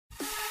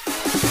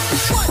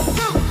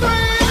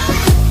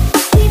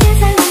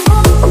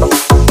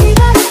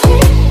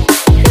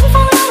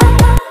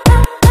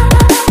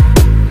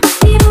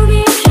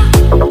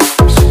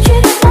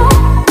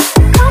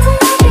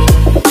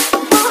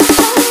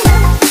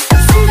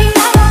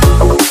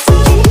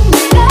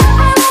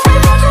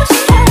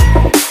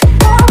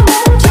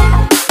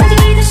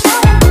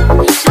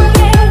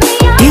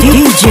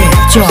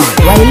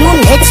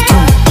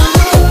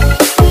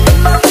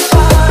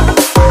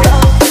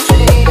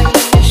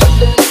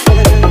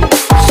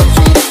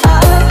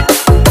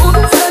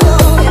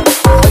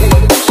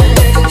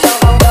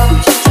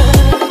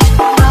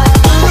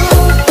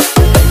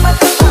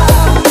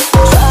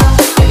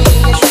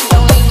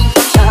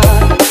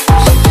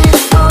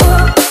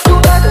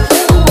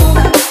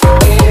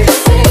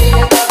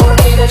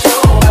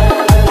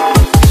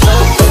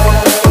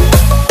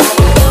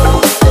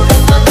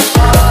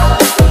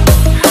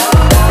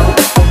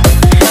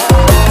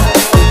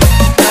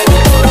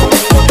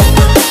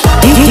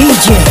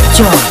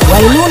วั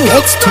ยรุ่น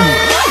X2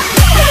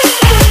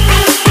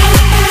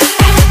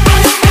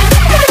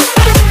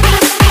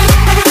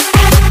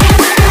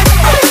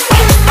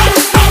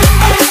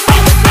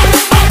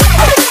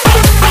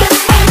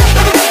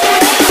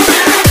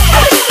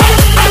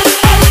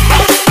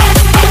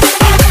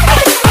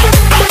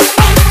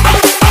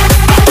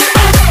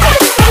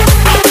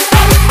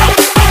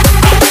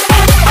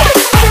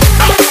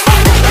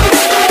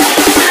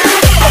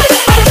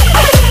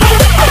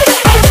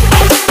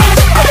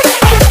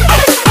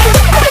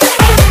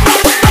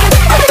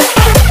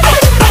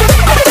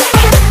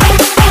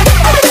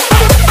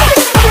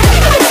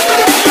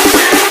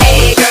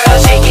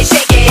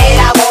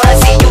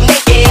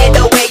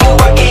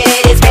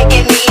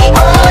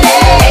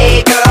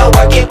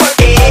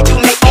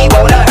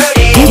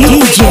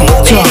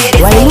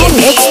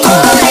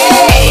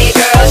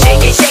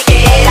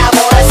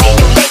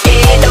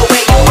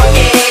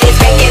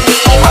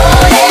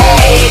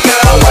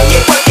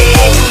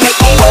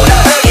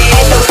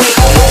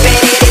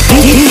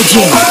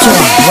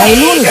วัย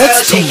รุ่น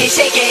X2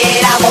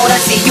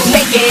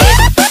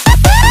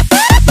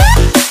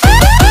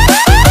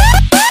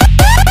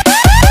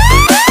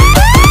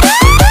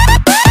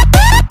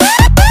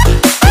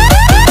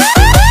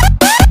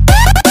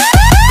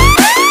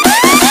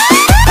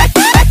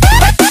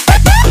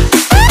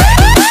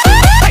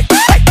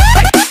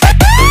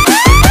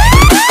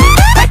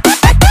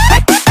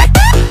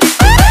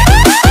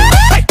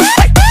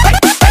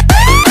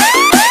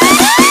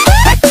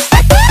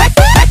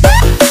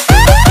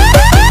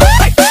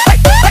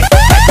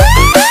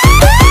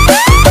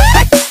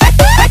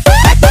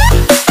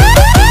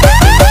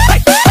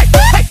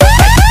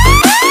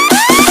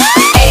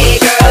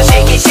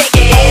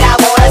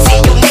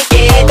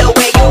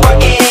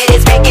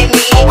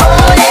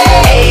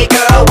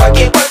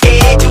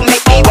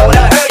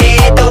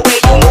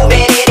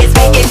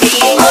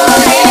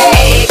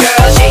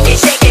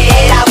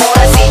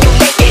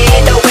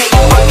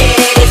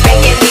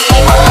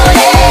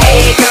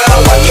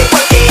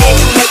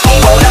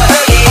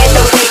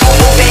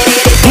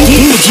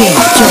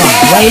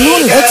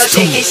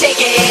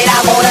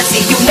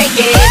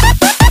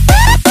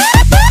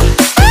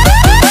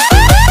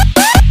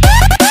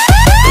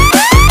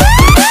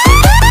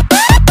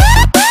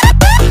วั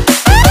ยรุ่น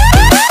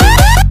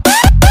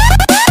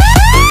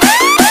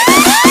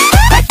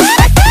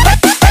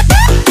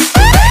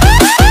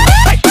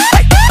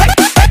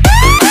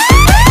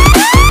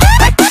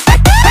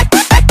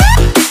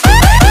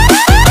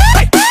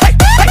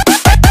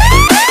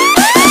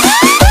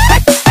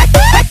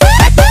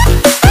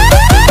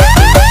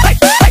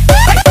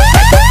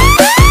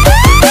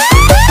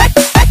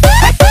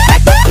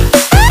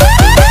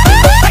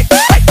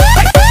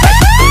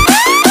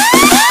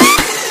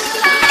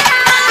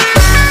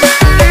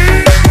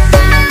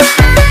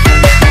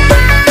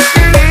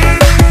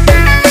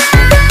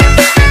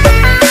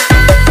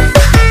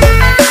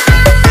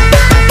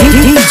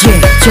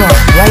X2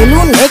วัย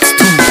รุ่น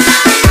X2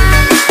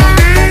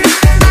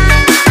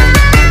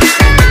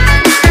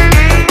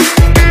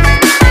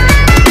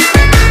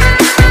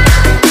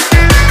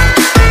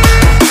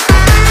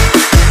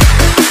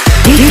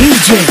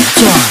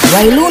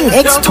วัยรุ่น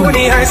X2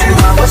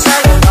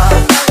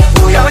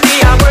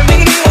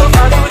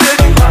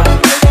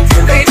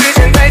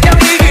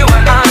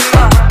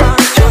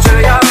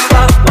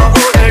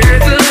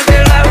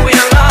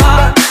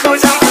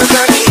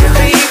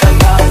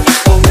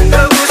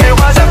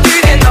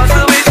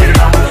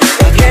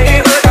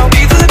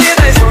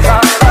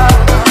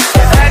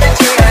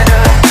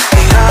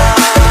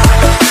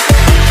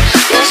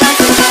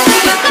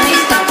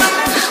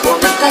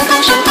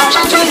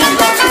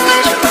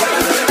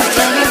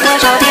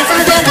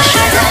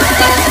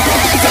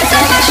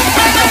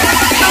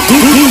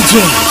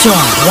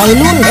วัย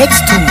รุ่น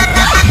X2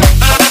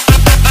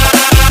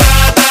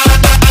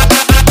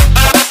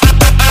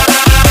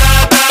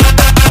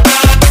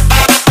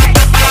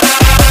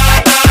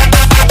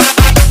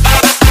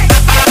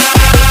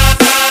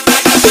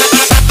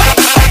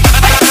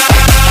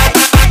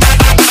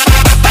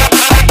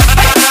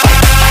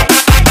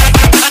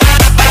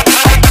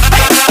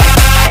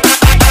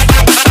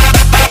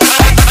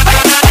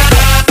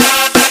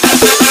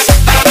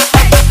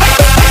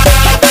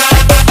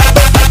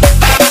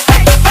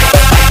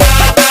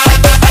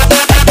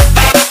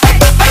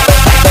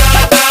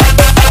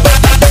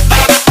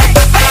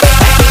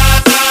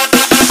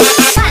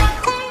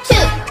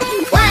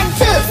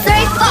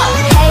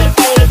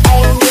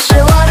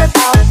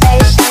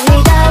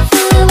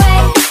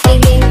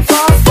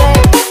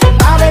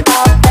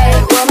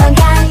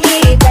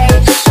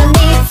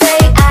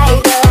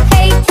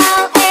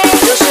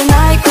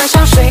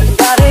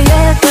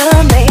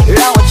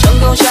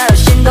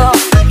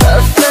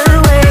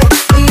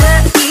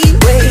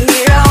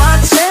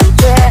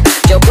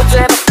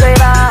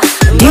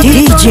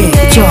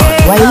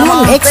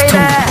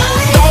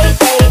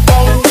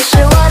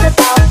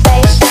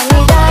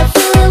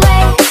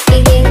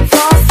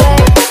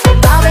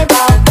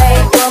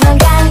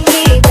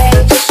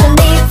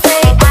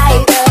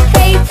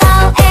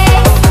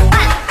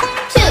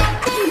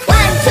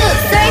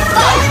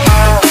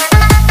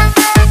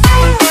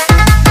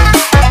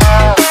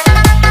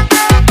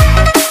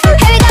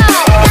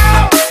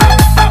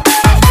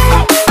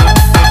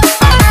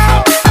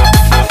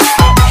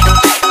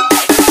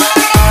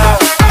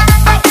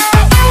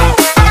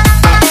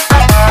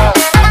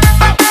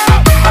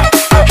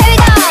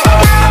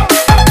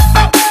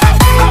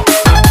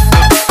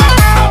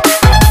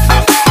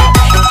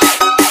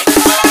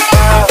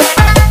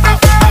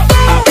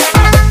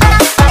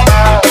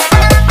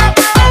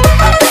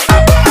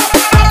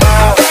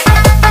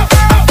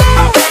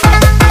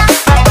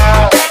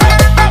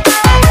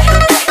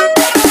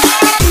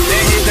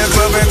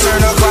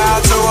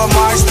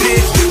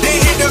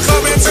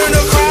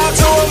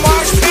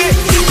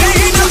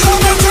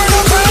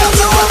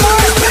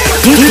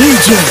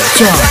 จ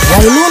อวั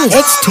ยรุ่น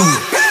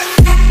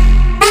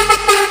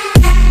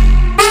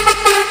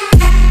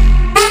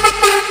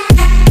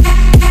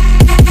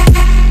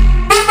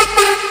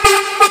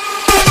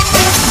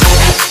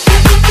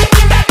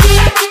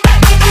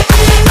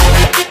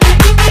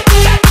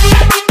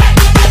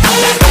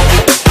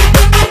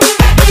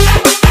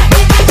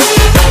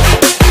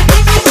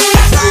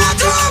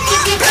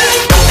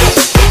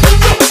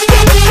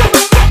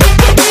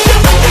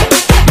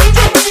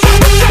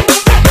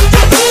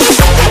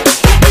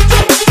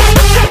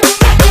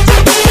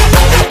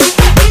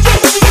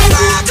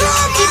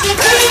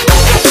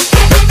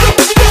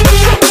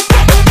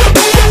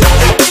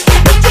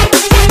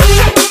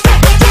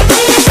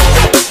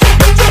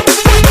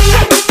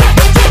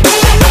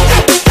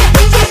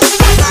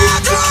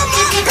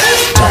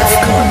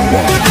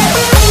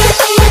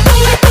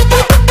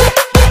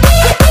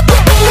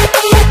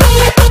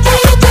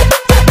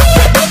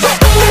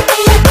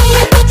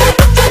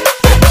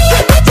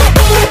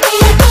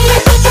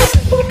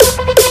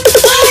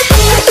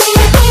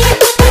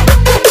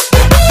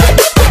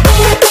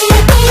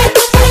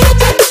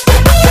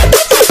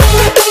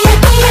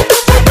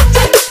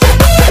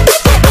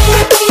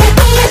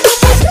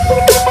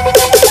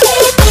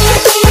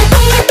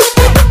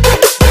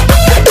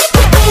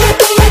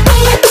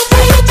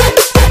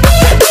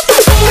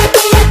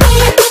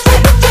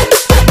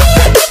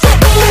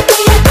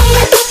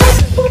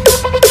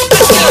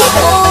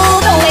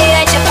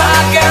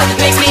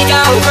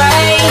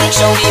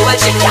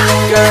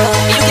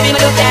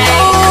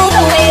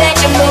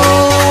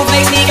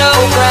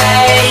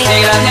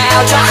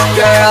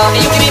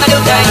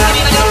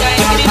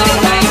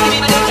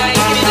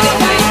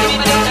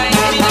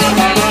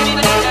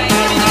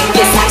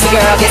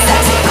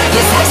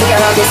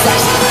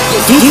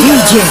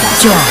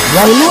จอ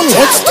วัยรุ่น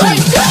X2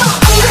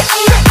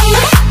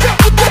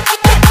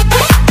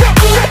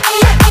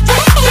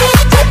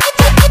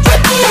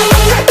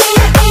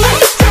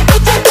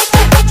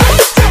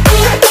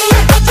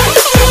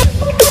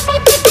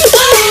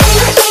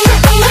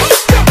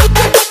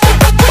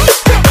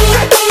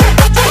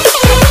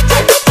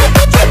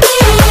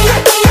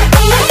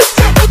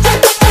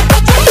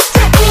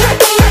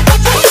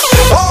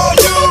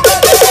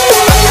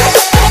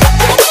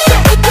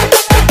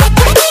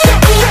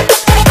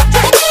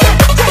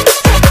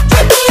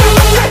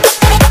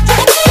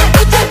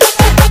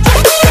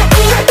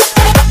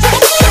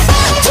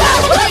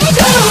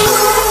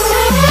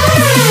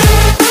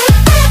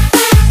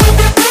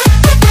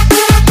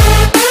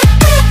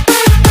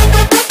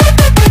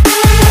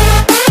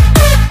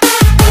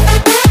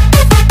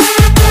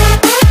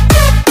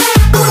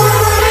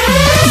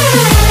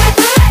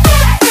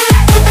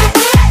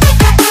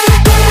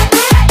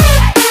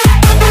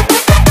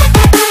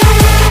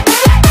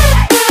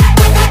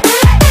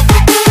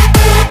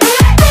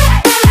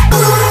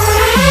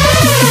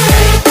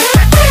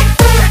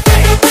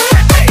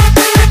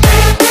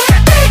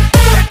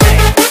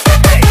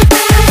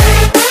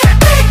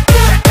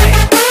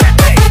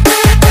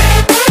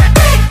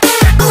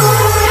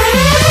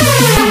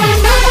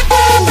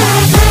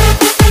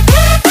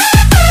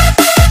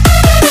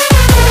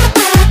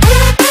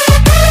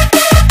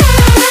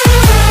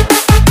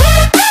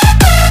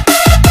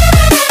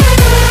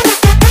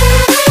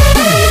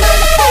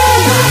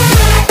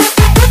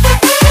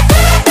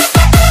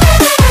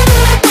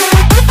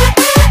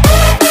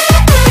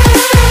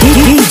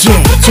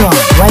จอ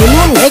วัย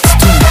รุ่น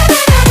X2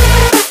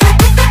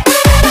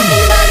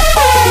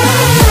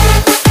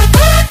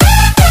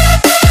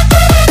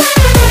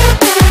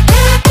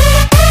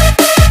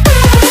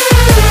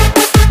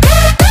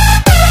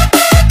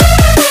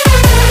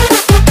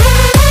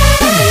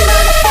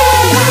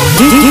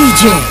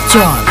 DJ จ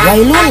อวัย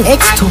รุ่น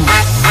X2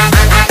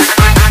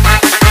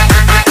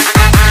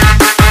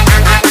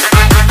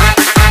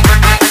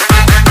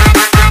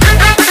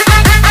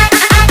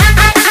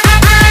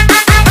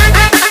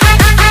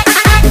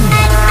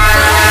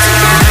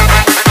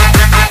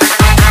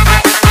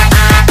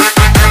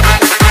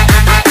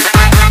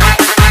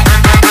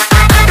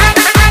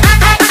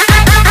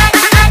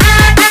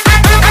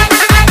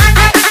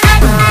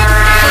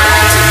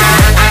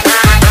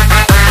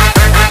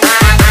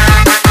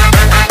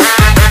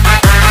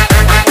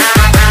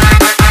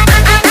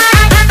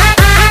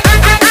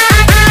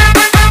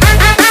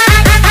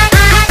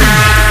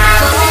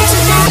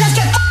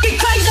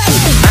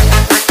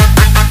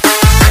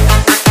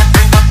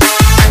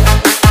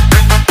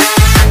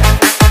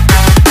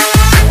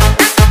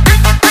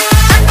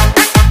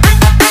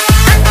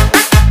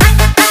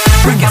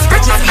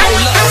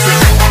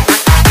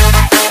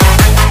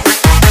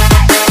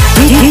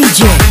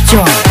จ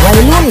อวัย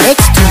รุ่น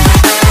X2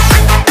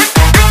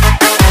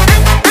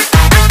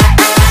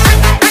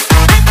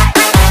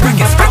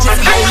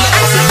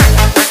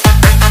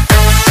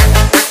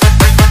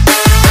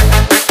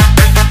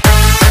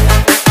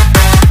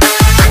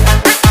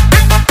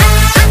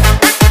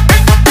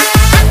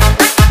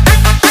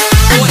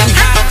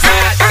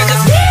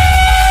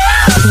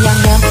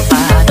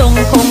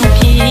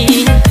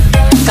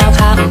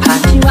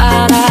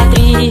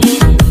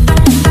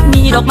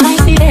ดอกไม้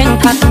สีแดง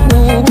ท ดหู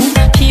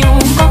ผิว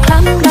ก็คล้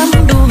ำด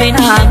ำดูไม่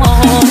น่ามอ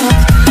ง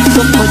พ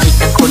วกเขาหยิก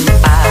กันคน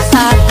ป่าซ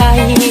าไก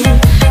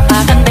ป่า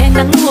กันแดง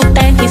ดังลูกแต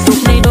งที่สุก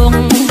ในดง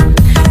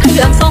เค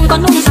รื่องทรงก็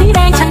นุ่งสีแด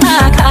งช่างน่า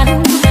คัน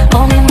ม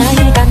องยังไง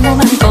กัน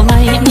มันก็ไม่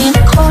เหมือน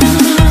คน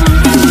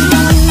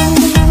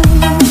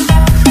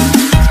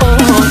โอ้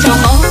เจ้า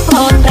ง้อพ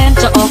รแดน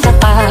จะออกจาก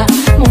ป่า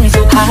มุ่ง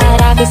สู่พา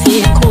ราไปเสี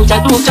ยงคู่จา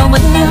กลูกเจ้าเมื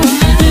องเ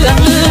รื่อง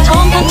ลือท้อ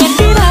งทั้งเจ็ด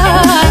ปีลา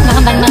งา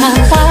มดังนาง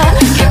ฟ้า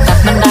แข่งกับ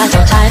บรรดาเจ้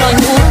าชายร้อย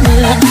หัวเมื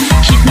อง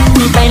คิด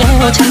ไปแล้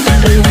วฉันเป็น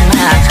เรื่อง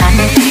น่าคัน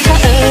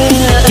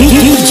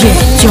DJ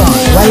จอห์น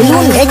วัย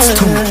รุ่น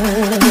X2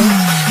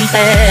 แ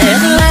ต่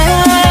แล้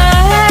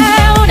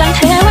วดังเ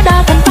ทวดา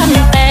คนปั้น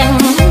แต่ง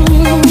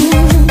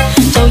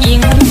เจ้าหญิ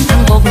งทั้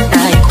งอกไ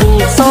ด้คู่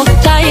สก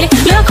ใจ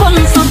เหลือคน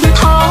สุด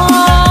ท้อ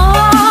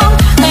ง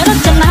ในรั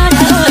ชนาเ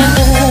ธอ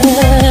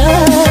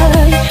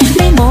ไ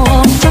ด้มอ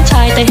งเจ้าช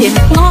ายแต่เห็น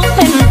งอกเ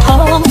ป็นท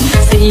อง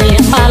เสีย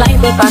งมาไล่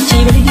เบิกบานชี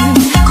วิต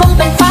คงเ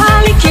ป็นฟ้า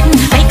ลิขิต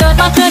ให้เกิด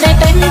มาเพื่อได้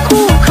เป็น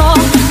คู่ครอง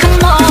ข้าง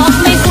นอก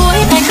ไม่สวย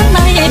แต่ข้างใน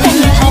เป็น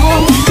ทอง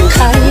ใค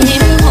รไม่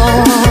มอ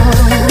ง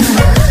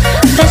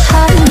แต่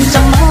ฉันจ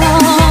ะมอ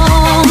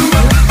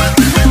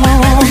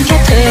งแค่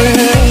เธอ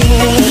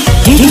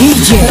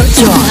DJ จ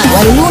อห์น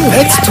วัยรุ่น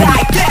X2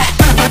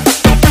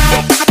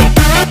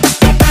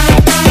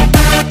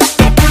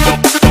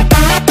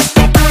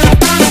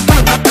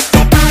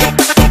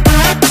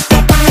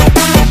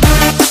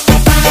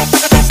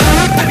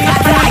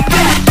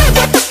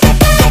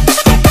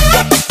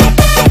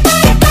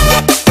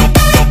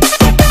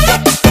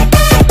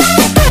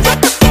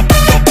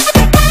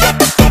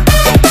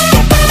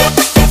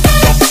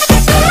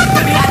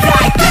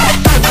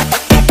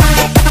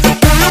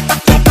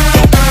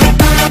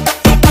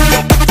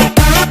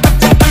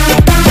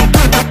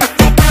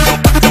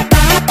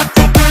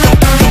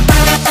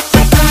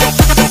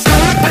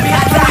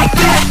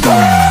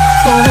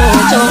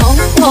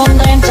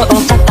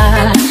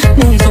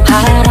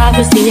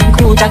เสียง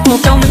คู่จากลูก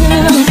เจ้าเมือ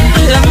งเ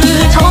รื่องลื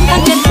อท้องทั้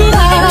งเจ็ดปีล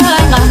า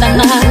งามดัง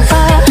นางฟ้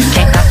าแ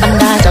ข่งกับบรร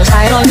ดาเจ้าชา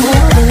ยร้อยหัว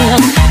เมือง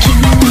คิด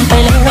ไป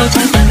แล้ว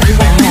ฉันเป็นเรื่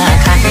องน่า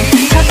คัน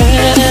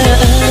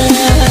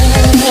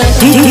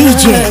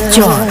DJ จ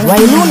อห์นวั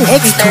ยรุ่น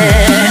X2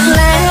แ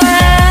ล้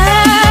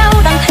ว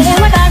ดังเท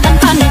วดาดัง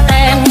พันแ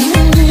ต่ง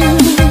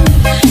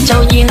เจ้า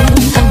หญิง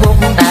ทั้งบก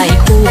ได้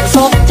คู่ส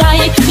กใจ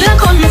เหลือ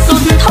คนสุ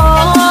ดท้อ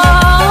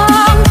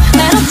งแ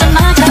ม้รัชน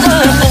าเธ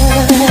อ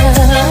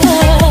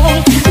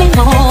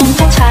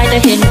แต่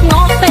เห็นง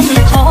อกเป็น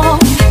ทอง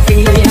เสี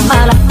ยมา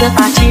ลับเดือดต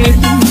าชีวิต